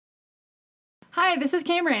Hi, this is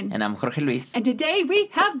Cameron. And I'm Jorge Luis. And today we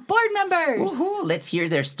have board members. Woohoo! Let's hear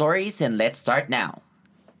their stories and let's start now.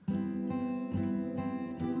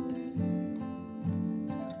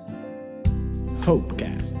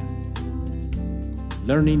 Hopecast.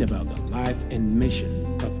 Learning about the life and mission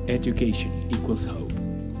of education equals hope.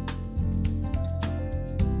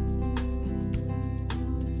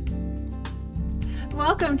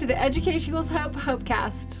 Welcome to the Education Equals Hope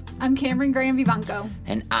Hopecast. I'm Cameron Graham Vivanco.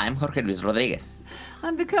 And I'm Jorge Luis Rodriguez.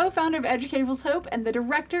 I'm the co-founder of Education Equals Hope and the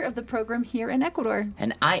director of the program here in Ecuador.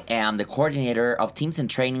 And I am the coordinator of teams and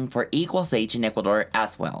training for Equals H in Ecuador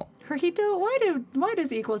as well. Jorgito, why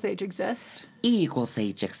does Equals H exist? Equals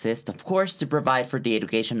H exists, of course, to provide for the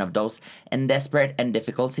education of those in desperate and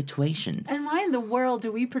difficult situations. And why in the world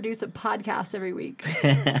do we produce a podcast every week?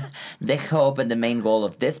 The hope and the main goal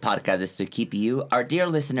of this podcast is to keep you, our dear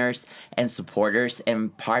listeners and supporters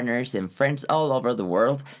and partners and friends all over the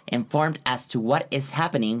world, informed as to what is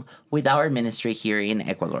happening with our ministry here in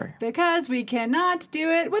Ecuador. Because we cannot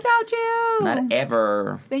do it without you. Not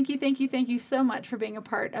ever. Thank you so much for being a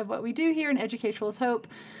part of what we do here in Education Equals Hope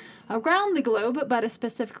around the globe, but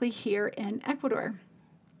specifically here in Ecuador.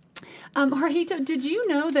 Jorgito, did you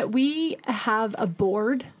know that we have a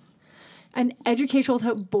board, an Education Equals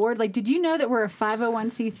Hope board? Like, did you know that we're a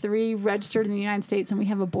 501c3 registered in the United States and we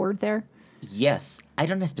have a board there? Yes. I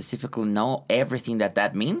don't specifically know everything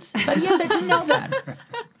that means, but yes, I do know that.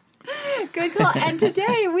 Good call. And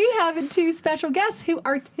today we have two special guests who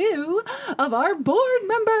are two of our board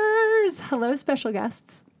members. Hello, special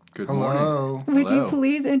guests. Good Hello. morning. Would you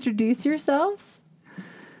please introduce yourselves?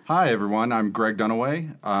 Hi, everyone. I'm Greg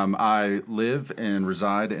Dunaway. I live and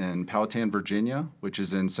reside in Powhatan, Virginia, which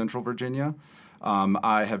is in Central Virginia.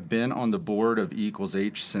 I have been on the board of E equals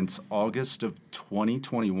H since August of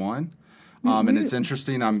 2021. And it's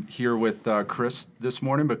interesting, I'm here with Chris this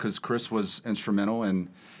morning because Chris was instrumental in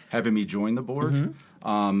having me join the board.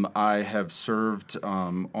 I have served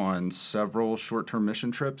on several short-term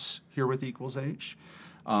mission trips here with E equals H.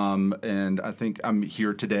 And I think I'm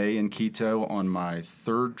here today in Quito on my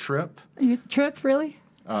third trip. You trip, really?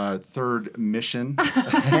 Third mission.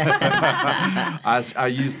 I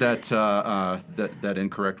used that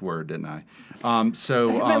incorrect word, didn't I?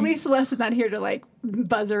 But at least Celeste is not here to like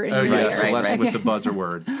buzzer in Oh your yeah, ear. Celeste with the buzzer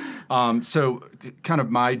word. So kind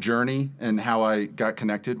of my journey and how I got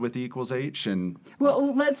connected with E equals H and.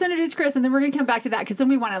 Well, let's introduce Chris, and then we're going to come back to that because then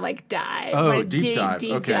we want to like dive. Oh, deep dive.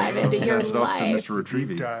 Deep Okay. dive into your Pass it off to life. Mr. Retrieve.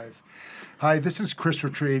 Deep dive. Hi, this is Chris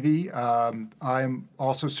Retrieve. I'm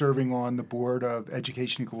also serving on the board of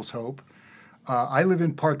Education Equals Hope. I live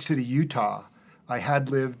in Park City, Utah. I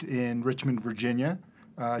had lived in Richmond, Virginia,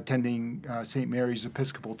 attending St. Mary's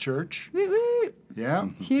Episcopal Church. Woo, woo. Yeah.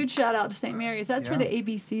 Huge shout out to St. Mary's. That's where Yeah. the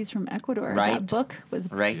ABCs from Ecuador. Right. That book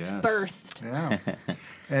was Right. Yes. birthed. Yeah.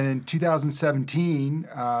 And in 2017,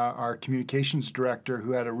 our communications director,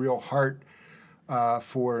 who had a real heart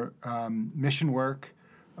for mission work,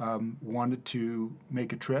 wanted to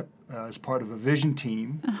make a trip as part of a vision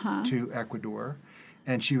team to Ecuador.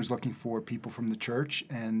 And she was looking for people from the church,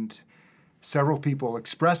 and several people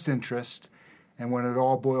expressed interest. And when it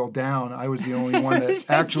all boiled down, I was the only one that Just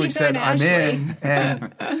actually you said, and I'm Ashley. in,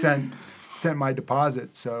 and sent my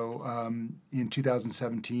deposit. So in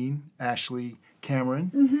 2017, Ashley Cameron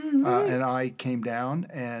and I came down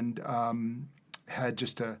and had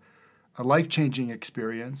just a life-changing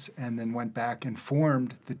experience, and then went back and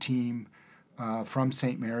formed the team from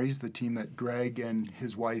St. Mary's, the team that Greg and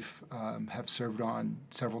his wife have served on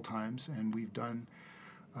several times. And we've done,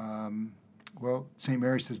 St.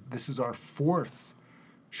 Mary's says this is our fourth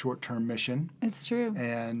short-term mission. It's true.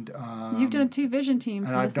 And You've done two vision teams,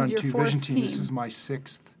 and and I've this done is your two fourth vision team. teams. This is my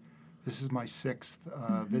sixth.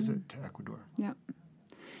 Visit to Ecuador. Yep.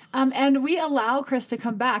 And we allow Chris to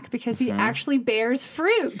come back because he actually bears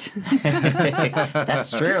fruit,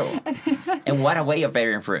 That's true. And what a way of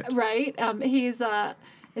bearing fruit. right? He's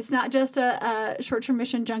it's not just a short-term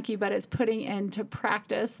mission junkie, but it's putting into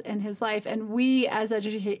practice in his life. And we, as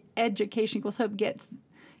Education Equals Hope, get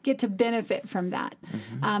to benefit from that.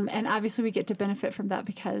 And obviously we get to benefit from that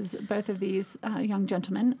because both of these young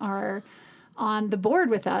gentlemen are on the board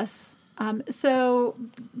with us. So,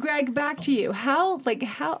 Greg, back to you. How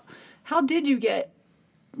did you get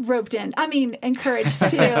roped in? I mean, encouraged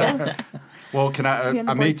to. Well, can Be on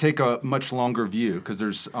the I may board. take a much longer view because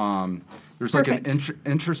there's like an Perfect.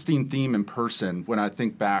 interesting theme in person when I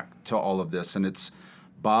think back to all of this, and it's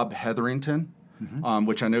Bob Hetherington,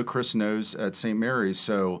 which I know Chris knows at St. Mary's.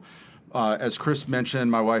 So as Chris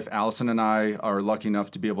mentioned, my wife Allison and I are lucky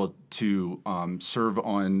enough to be able to serve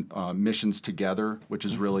on missions together, which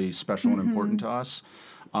is really special and important to us.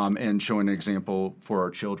 and showing an example for our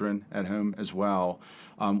children at home as well.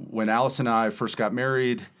 When Alice and I first got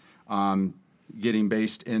married, getting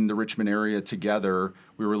based in the Richmond area together,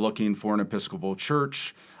 we were looking for an Episcopal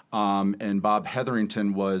church, and Bob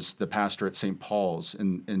Hetherington was the pastor at St. Paul's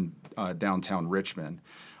in downtown Richmond.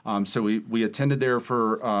 So we attended there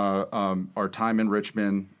for our time in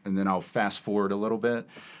Richmond, and then I'll fast forward a little bit.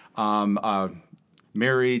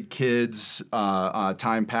 Married, kids,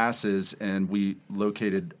 time passes, and we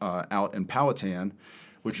located out in Powhatan,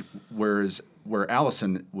 where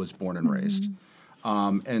Allison was born and raised.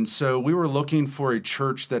 And so we were looking for a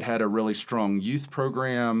church that had a really strong youth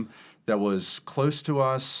program that was close to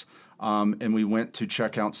us, and we went to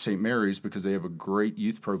check out St. Mary's because they have a great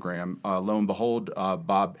youth program. Lo and behold,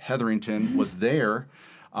 Bob Hetherington was there,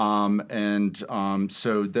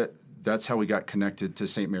 so that's how we got connected to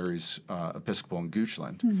St. Mary's Episcopal in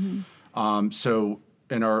Goochland. So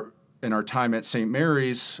in our time at St.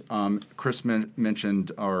 Mary's, Chris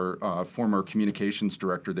mentioned our former communications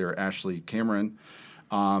director there, Ashley Cameron,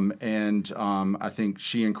 and I think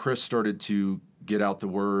she and Chris started to get out the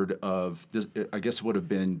word of this. I guess it would have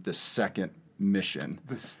been the second mission.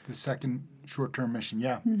 The second short-term mission,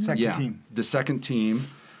 second team. The second team,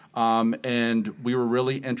 and we were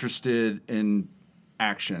really interested in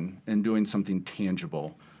action and doing something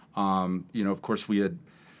tangible. Of course, we had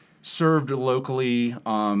served locally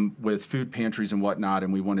with food pantries and whatnot,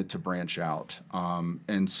 and we wanted to branch out.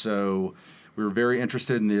 And so we were very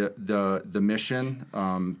interested in the mission.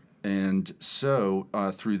 And so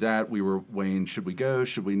through that, we were weighing, should we go,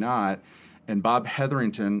 should we not? And Bob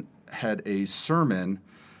Hetherington had a sermon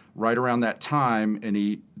right around that time, and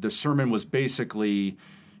the sermon was basically,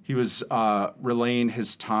 he was relaying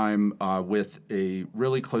his time with a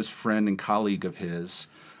really close friend and colleague of his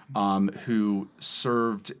who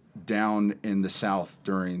served down in the South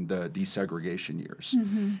during the desegregation years.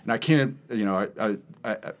 And I can't,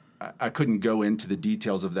 I couldn't go into the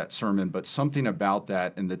details of that sermon, but something about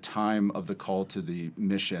that and the time of the call to the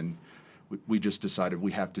mission, we just decided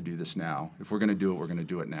we have to do this now. If we're going to do it, we're going to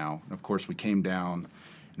do it now. And of course, we came down,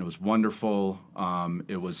 and it was wonderful.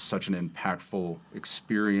 It was such an impactful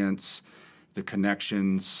experience. The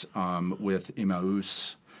connections with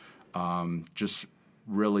Emmaus just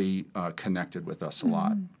really connected with us a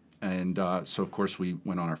lot. And so, of course, we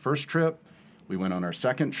went on our first trip. We went on our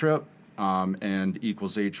second trip. And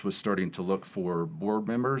Equals H was starting to look for board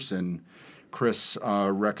members, and Chris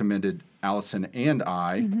recommended Allison and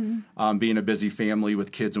I. Being a busy family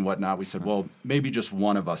with kids and whatnot, we said, well, maybe just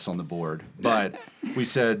one of us on the board. But we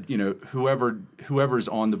said, whoever's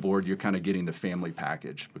on the board, you're kind of getting the family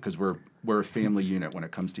package because we're a family unit when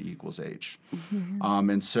it comes to Equals H.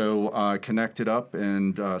 And so connected up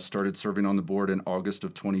and started serving on the board in August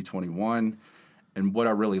of 2021. And what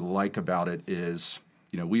I really like about it is,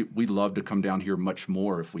 we'd love to come down here much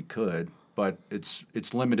more if we could, but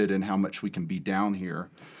it's limited in how much we can be down here.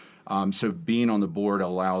 So being on the board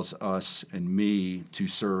allows us and me to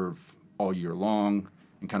serve all year long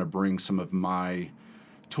and kind of bring some of my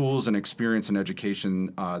tools and experience and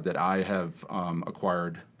education that I have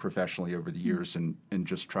acquired professionally over the years and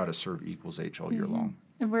just try to serve Equals H all year long.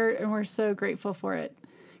 And we're so grateful for it.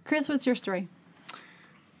 Chris, what's your story?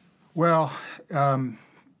 Well,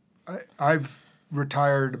 I've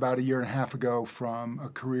retired about a year and a half ago from a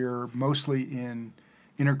career mostly in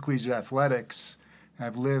intercollegiate athletics.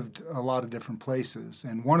 I've lived a lot of different places,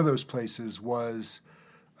 and one of those places was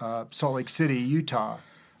Salt Lake City, Utah,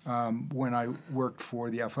 when I worked for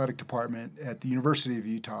the athletic department at the University of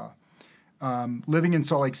Utah. Living in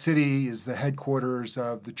Salt Lake City is the headquarters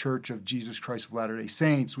of the Church of Jesus Christ of Latter-day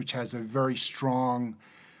Saints, which has a very strong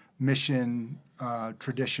mission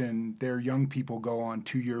tradition. Their young people go on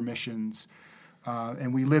 2-year missions.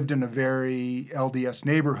 And we lived in a very LDS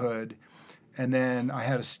neighborhood. And then I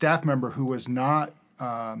had a staff member who was not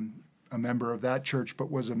a member of that church, but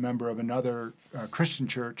was a member of another Christian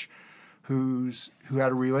church who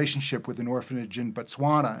had a relationship with an orphanage in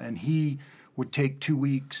Botswana. And he would take 2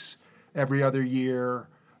 weeks every other year.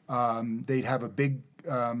 They'd have a big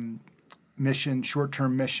mission,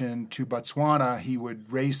 short-term mission to Botswana. He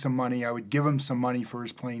would raise some money. I would give him some money for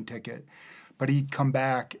his plane ticket. But he'd come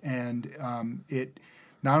back, and it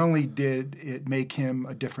not only did it make him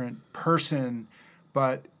a different person,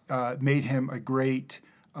 but made him a great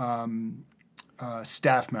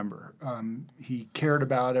staff member. He cared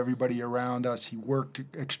about everybody around us. He worked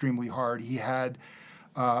extremely hard. He had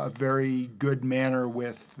a very good manner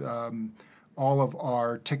with all of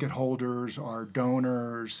our ticket holders, our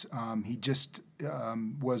donors. He just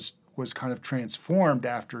was kind of transformed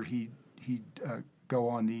after he'd go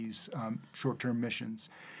on these short-term missions.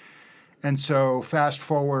 And so fast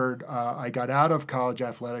forward, I got out of college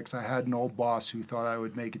athletics. I had an old boss who thought I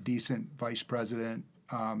would make a decent vice president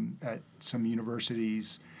at some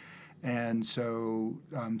universities. And so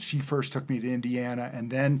she first took me to Indiana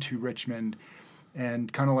and then to Richmond,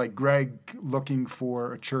 and kind of like Greg, looking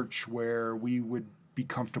for a church where we would be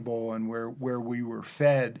comfortable and where we were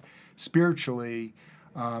fed spiritually.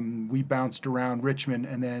 We bounced around Richmond,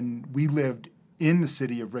 and then we lived in the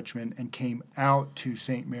city of Richmond and came out to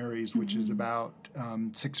St. Mary's, which is about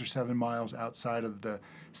 6 or 7 miles outside of the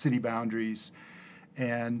city boundaries,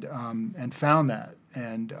 and found that.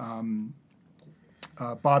 And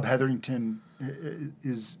Bob Hetherington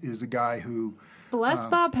is a guy who. Bless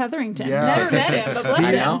Bob Hetherington. Yeah. Never met him, but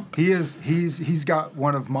bless him. He's got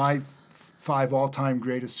one of my 5 all-time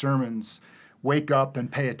greatest sermons. Wake up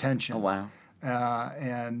and pay attention. Oh, wow.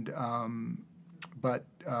 But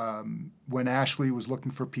when Ashley was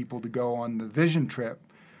looking for people to go on the vision trip,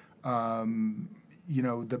 the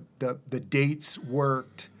dates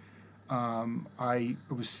worked. I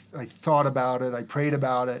thought about it, I prayed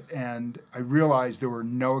about it, and I realized there were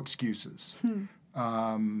no excuses.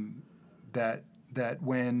 That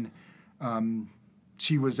when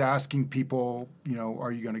she was asking people,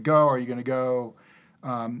 are you going to go? Are you going to go?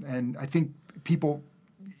 And I think people,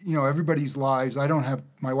 everybody's lives.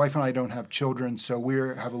 My wife and I don't have children, so we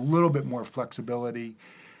have a little bit more flexibility.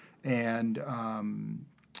 And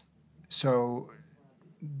so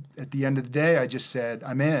at the end of the day, I just said,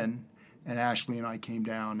 I'm in. And Ashley and I came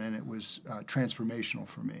down, and it was transformational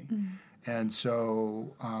for me. And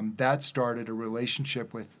so that started a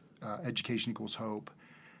relationship with Education Equals Hope.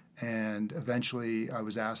 And eventually I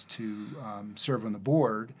was asked to serve on the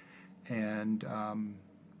board. And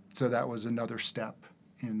so that was another step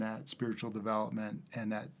in that spiritual development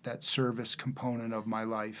and that service component of my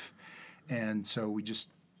life. And so we just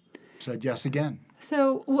said yes again.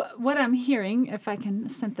 So what I'm hearing, if I can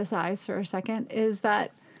synthesize for a second, is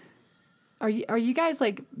that are you guys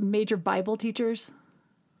like major Bible teachers?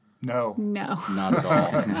 No. Not at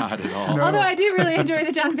all. Not at all. No. Although I do really enjoy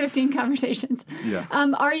the John 15 conversations. Yeah.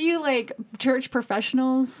 Are you like church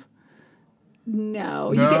professionals?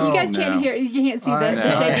 No. No. You guys can't No. hear. You can't see the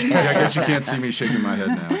No. shaking Yeah, I head. guess you can't see me shaking my head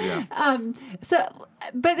now. Yeah.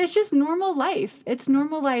 But it's just normal life. It's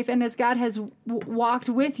normal life. And as God has walked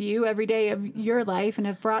with you every day of your life and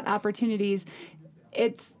have brought opportunities,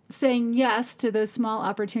 it's saying yes to those small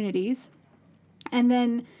opportunities. And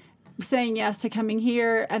then saying yes to coming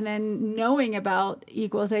here, and then knowing about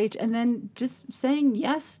Equals H, and then just saying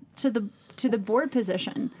yes to the board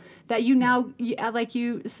position that you now, like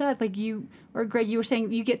you said, like you or Greg, you were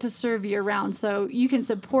saying you get to serve year round, so you can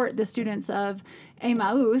support the students of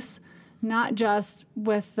Emmaus, not just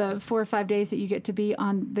with the 4 or 5 days that you get to be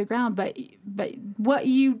on the ground, but what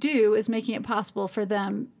you do is making it possible for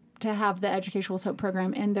them to have the Education Equals Hope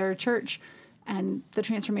program in their church, and the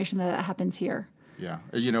transformation that happens here. Yeah.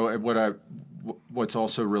 What's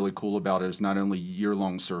also really cool about it is not only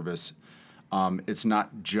year-long service, it's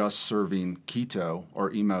not just serving Quito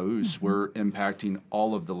or Emmaus. Mm-hmm. We're impacting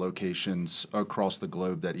all of the locations across the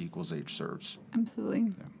globe that Equals H serves.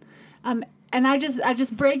 Absolutely. Yeah. And I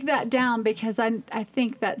just break that down because I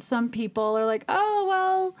think that some people are like, oh,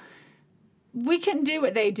 well, we can do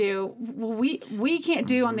what they do. Well, we can't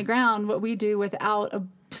do on the ground what we do without a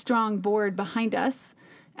strong board behind us.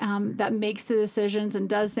 That makes the decisions and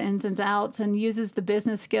does the ins and outs and uses the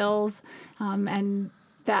business skills and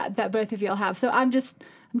that both of y'all have. So I'm just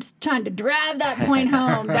trying to drive that point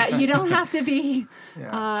home that you don't have to be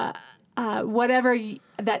whatever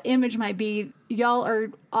that image might be. Y'all are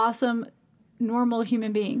awesome, normal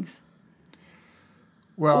human beings.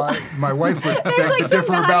 Well, my wife would beg like to some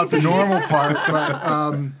differ about the guys. normal part, but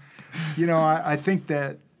I think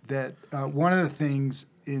that one of the things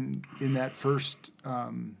in that first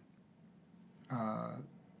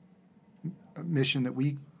mission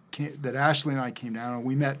that Ashley and I came down on,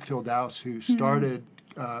 we met Phil Dowse, who started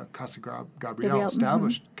Casa Gabriel,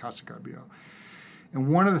 established Casa Gabriel. And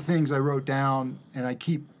one of the things I wrote down, and I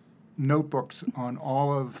keep notebooks on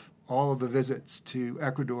all of the visits to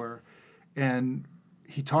Ecuador, and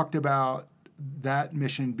he talked about that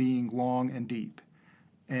mission being long and deep,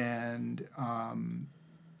 and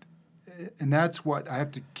that's what I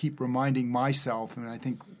have to keep reminding myself, and I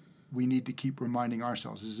think we need to keep reminding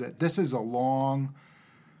ourselves, is that this is a long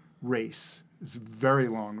race. It's a very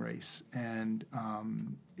long race, and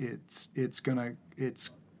it's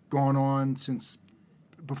gone on since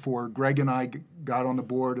before Greg and I got on the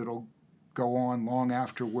board. It'll go on long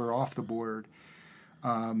after we're off the board,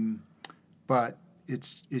 but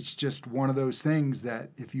it's just one of those things that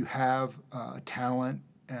if you have talent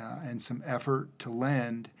and some effort to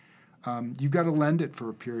lend, you've got to lend it for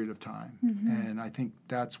a period of time. And I think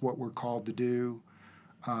that's what we're called to do.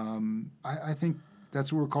 I think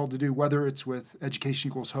that's what we're called to do, whether it's with Education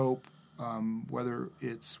Equals Hope, whether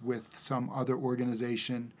it's with some other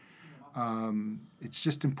organization. It's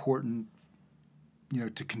just important,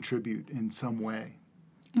 to contribute in some way.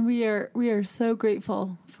 And we are so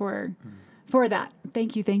grateful for that.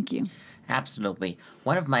 Thank you. Absolutely.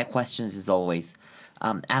 One of my questions is always,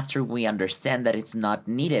 after we understand that it's not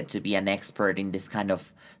needed to be an expert in this kind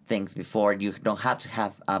of things before, you don't have to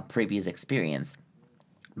have a previous experience.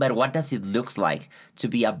 But what does it look like to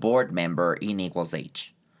be a board member in Equals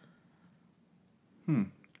H?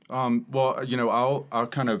 Well, I'll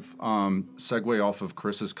kind of segue off of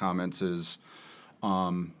Chris's comments is,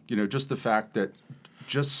 just the fact that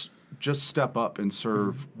just step up and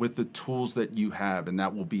serve with the tools that you have, and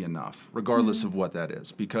that will be enough, regardless of what that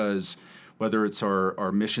is. Because whether it's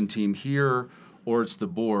our mission team here or it's the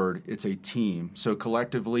board, it's a team. So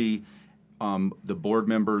collectively, the board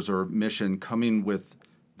members or mission coming with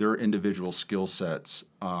their individual skill sets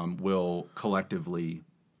will collectively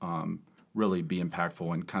really be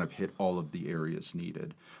impactful and kind of hit all of the areas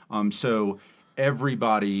needed. So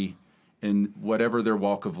everybody, in whatever their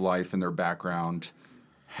walk of life and their background,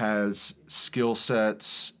 has skill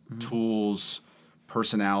sets, tools,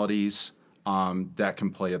 personalities that can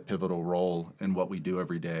play a pivotal role in what we do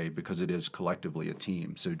every day, because it is collectively a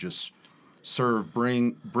team. So just serve,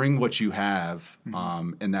 bring what you have,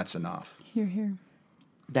 and that's enough. Here.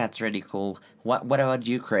 That's really cool. What about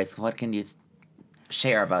you, Chris? What can you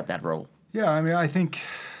share about that role? Yeah, I think,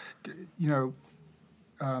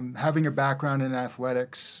 having a background in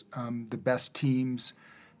athletics, the best teams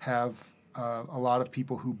have a lot of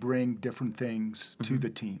people who bring different things to the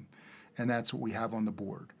team, and that's what we have on the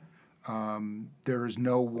board. There is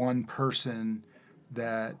no one person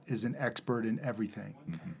that is an expert in everything,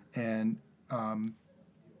 and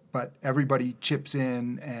but everybody chips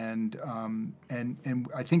in, and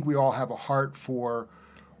I think we all have a heart for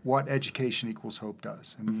what Education Equals Hope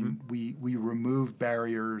does. I mean, we remove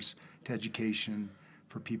barriers to education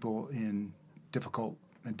for people in difficult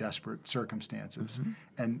and desperate circumstances,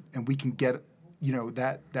 and we can get,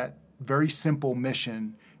 that very simple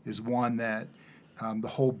mission is one that the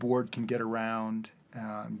whole board can get around,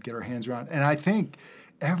 get our hands around. And I think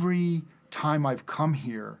every time I've come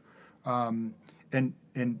here, and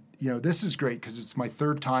this is great because it's my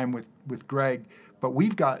third time with Greg, but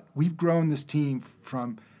we've grown this team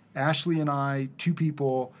from Ashley and I, 2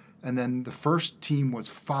 people, and then the first team was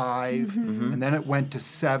 5, and then it went to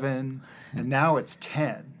 7, and now it's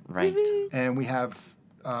 10. Right. And we have,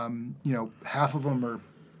 half of them are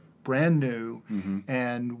brand new,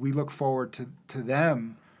 and we look forward to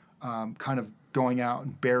them kind of going out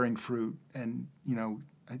and bearing fruit. And,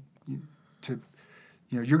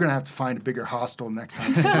 you're going to have to find a bigger hostel next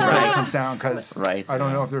time the grass comes down, because I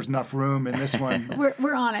don't know if there's enough room in this one.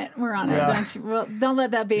 We're on it. Don't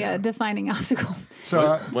let that be a defining obstacle.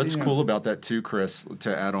 So what's cool about that too, Chris,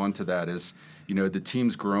 to add on to that is, the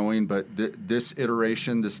team's growing, but this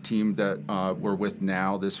iteration, this team that we're with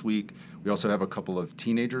now this week, we also have a couple of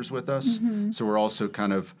teenagers with us. So we're also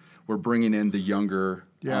we're bringing in the younger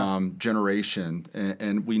generation,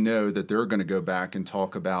 and we know that they're going to go back and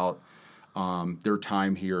talk about their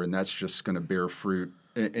time here, and that's just going to bear fruit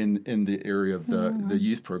in the area of the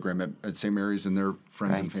youth program at St. Mary's and their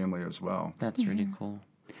friends and family as well. That's really cool.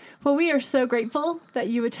 Well, we are so grateful that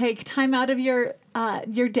you would take time out of your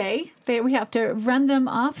day. We have to run them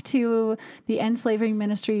off to the End Slavery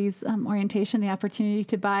Ministries orientation, the opportunity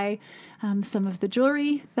to buy some of the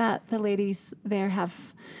jewelry that the ladies there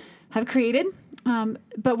have created.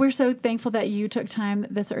 But we're so thankful that you took time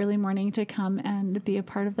this early morning to come and be a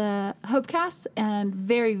part of the Hopecast, and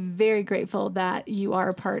very, very grateful that you are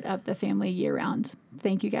a part of the family year-round.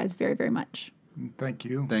 Thank you guys very, very much. Thank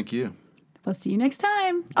you. Thank you. We'll see you next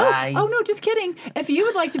time. Bye. Oh, no, just kidding. If you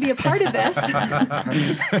would like to be a part of this,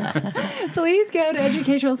 please go to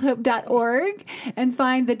educationalshope.org and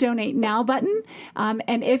find the Donate Now button.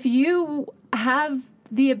 And if you have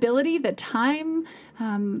the ability, the time,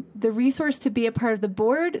 the resource to be a part of the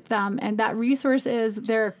board, and that resource is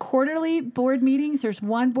there are quarterly board meetings. There's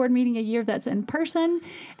one board meeting a year that's in person,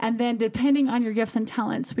 and then depending on your gifts and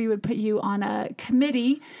talents, we would put you on a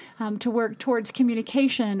committee to work towards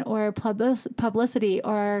communication or publicity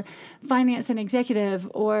or finance and executive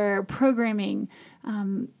or programming.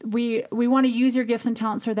 We want to use your gifts and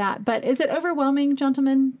talents for that. But is it overwhelming,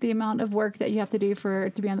 gentlemen, the amount of work that you have to do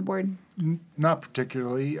to be on the board? Not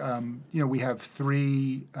particularly. We have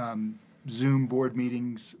 3 Zoom board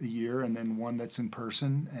meetings a year, and then one that's in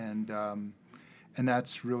person, And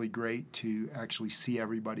that's really great to actually see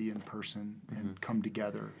everybody in person and come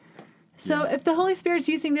together. So if the Holy Spirit's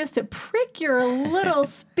using this to prick your little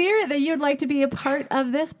spirit that you'd like to be a part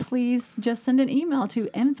of this, please just send an email to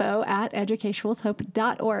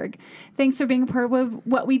info@educationalshope.org. Thanks for being a part of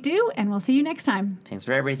what we do, and we'll see you next time. Thanks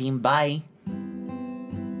for everything. Bye.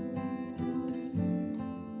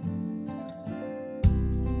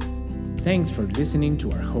 Thanks for listening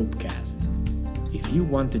to our Hopecast. If you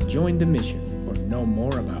want to join the mission or know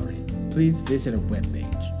more about it, please visit our webpage,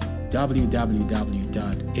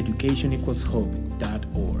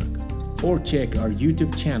 www.educationequalshope.org, or check our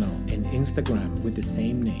YouTube channel and Instagram with the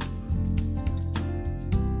same name.